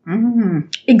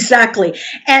 Exactly.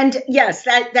 And yes,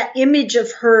 that image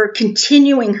of her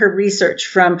continuing her research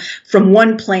from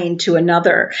one plane to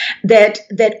another,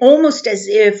 that almost as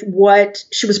if what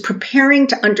she was preparing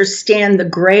to understand the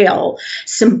Grail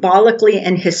symbolically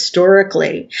and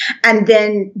historically, and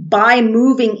then by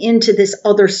moving into this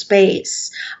other space,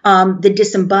 the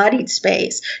disembodied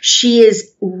space, she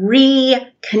is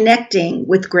reconnecting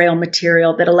with Grail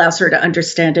material that allows her to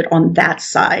understand it on that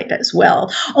side as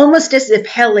well. Almost as if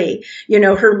Heli,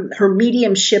 her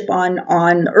mediumship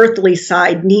on earthly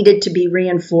side needed to be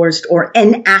reinforced or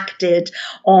enacted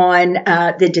on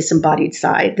the disembodied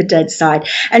side, the dead side.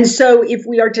 And so if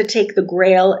we are to take the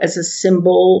Grail as a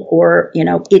symbol, or,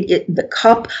 the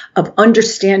cup of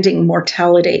understanding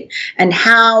mortality and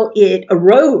how it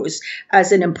arose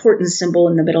as an important symbol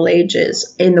in the Middle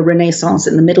Ages, in the Renaissance,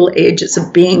 in the Middle Ages,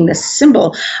 of being the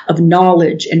symbol of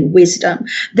knowledge and wisdom,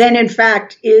 then in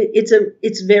fact,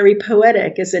 it's very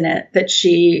poetic, isn't it? That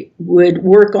she would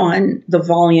work on the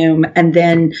volume and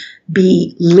then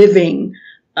be living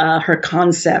her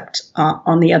concept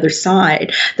on the other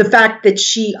side. The fact that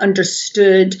she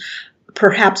understood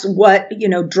perhaps what,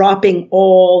 dropping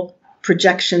all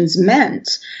projections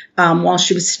meant while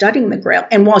she was studying the Grail,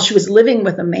 and while she was living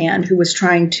with a man who was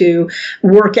trying to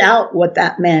work out what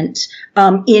that meant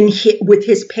with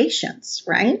his patients,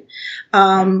 right?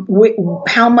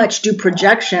 How much do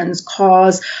projections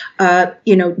cause,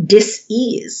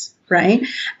 dis-ease, right?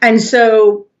 And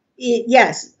so,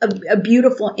 yes, a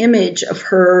beautiful image of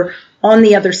her on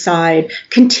the other side,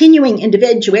 continuing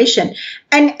individuation.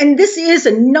 And this is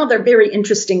another very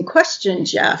interesting question,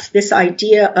 Jeff, this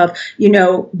idea of,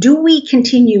 do we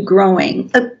continue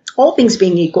growing? All things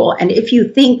being equal, and if you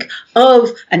think of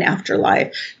an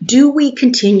afterlife, do we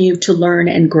continue to learn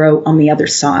and grow on the other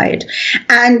side?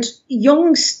 And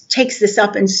Jung takes this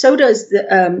up, and so does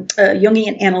the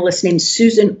Jungian analyst named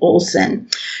Susan Olsen.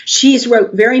 She's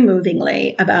wrote very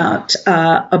movingly about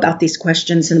these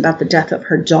questions and about the death of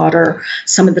her daughter,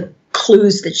 some of the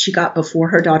clues that she got before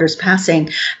her daughter's passing.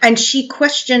 And she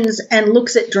questions and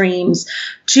looks at dreams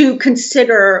to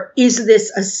consider, is this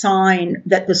a sign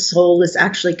that the soul is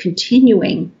actually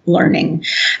continuing learning?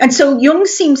 And so Jung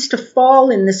seems to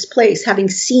fall in this place, having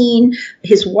seen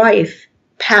his wife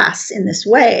pass in this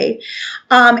way,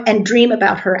 and dream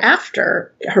about her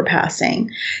after her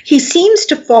passing. He seems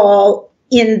to fall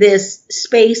in this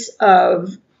space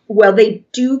of, well, they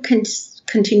do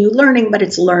continue learning, but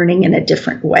it's learning in a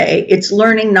different way. It's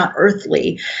learning not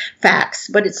earthly facts,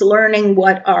 but it's learning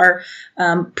what our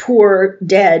poor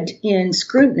dead in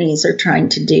scrutinies are trying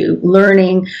to do,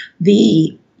 learning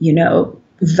the,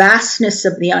 vastness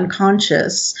of the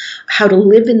unconscious, how to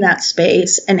live in that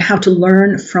space and how to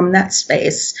learn from that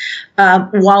space,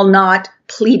 while not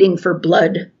pleading for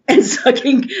blood and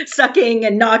sucking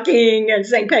and knocking and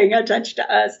saying, paying attention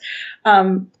to us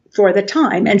for the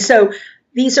time. And so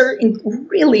these are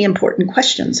really important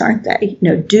questions, aren't they?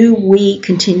 Do we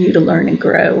continue to learn and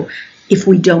grow if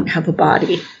we don't have a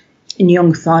body? And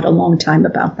Jung thought a long time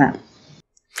about that.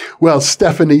 Well,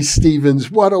 Stephani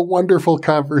Stevens, what a wonderful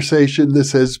conversation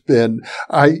this has been.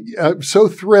 I'm so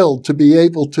thrilled to be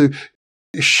able to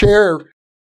share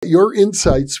your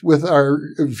insights with our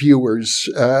viewers.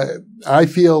 I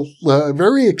feel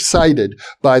very excited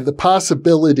by the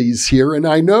possibilities here. And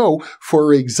I know,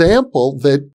 for example,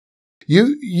 that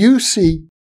you see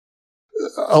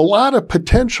a lot of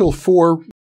potential for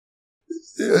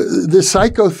the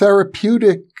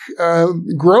psychotherapeutic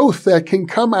growth that can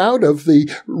come out of the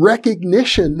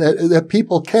recognition that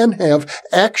people can have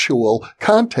actual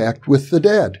contact with the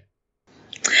dead.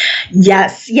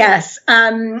 Yes.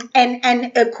 And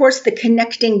of course, the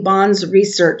connecting bonds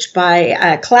research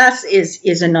by Class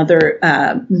is another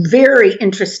very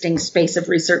interesting space of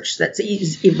research that's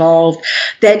evolved,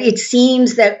 that it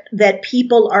seems that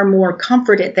people are more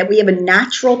comforted, that we have a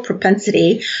natural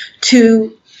propensity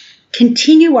to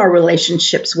continue our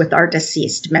relationships with our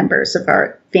deceased members of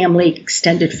our family,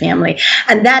 extended family.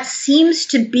 And that seems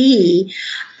to be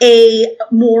a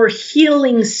more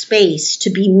healing space to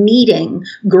be meeting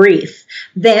grief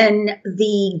than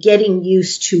the getting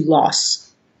used to loss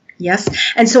Yes.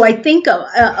 And so I think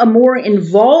a more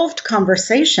involved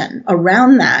conversation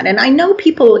around that, and I know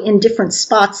people in different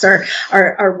spots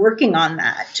are working on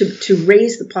that to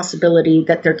raise the possibility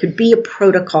that there could be a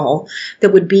protocol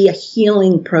that would be a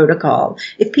healing protocol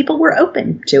if people were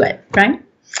open to it, right?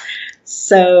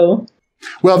 So.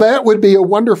 Well, that would be a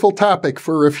wonderful topic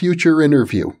for a future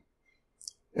interview.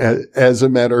 As a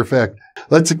matter of fact,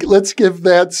 let's give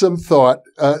that some thought.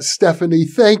 Stephani,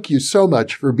 thank you so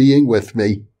much for being with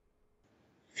me.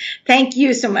 Thank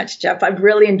you so much, Jeff. I've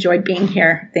really enjoyed being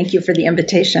here. Thank you for the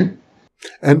invitation.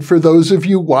 And for those of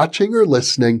you watching or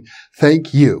listening,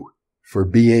 thank you for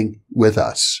being with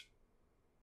us.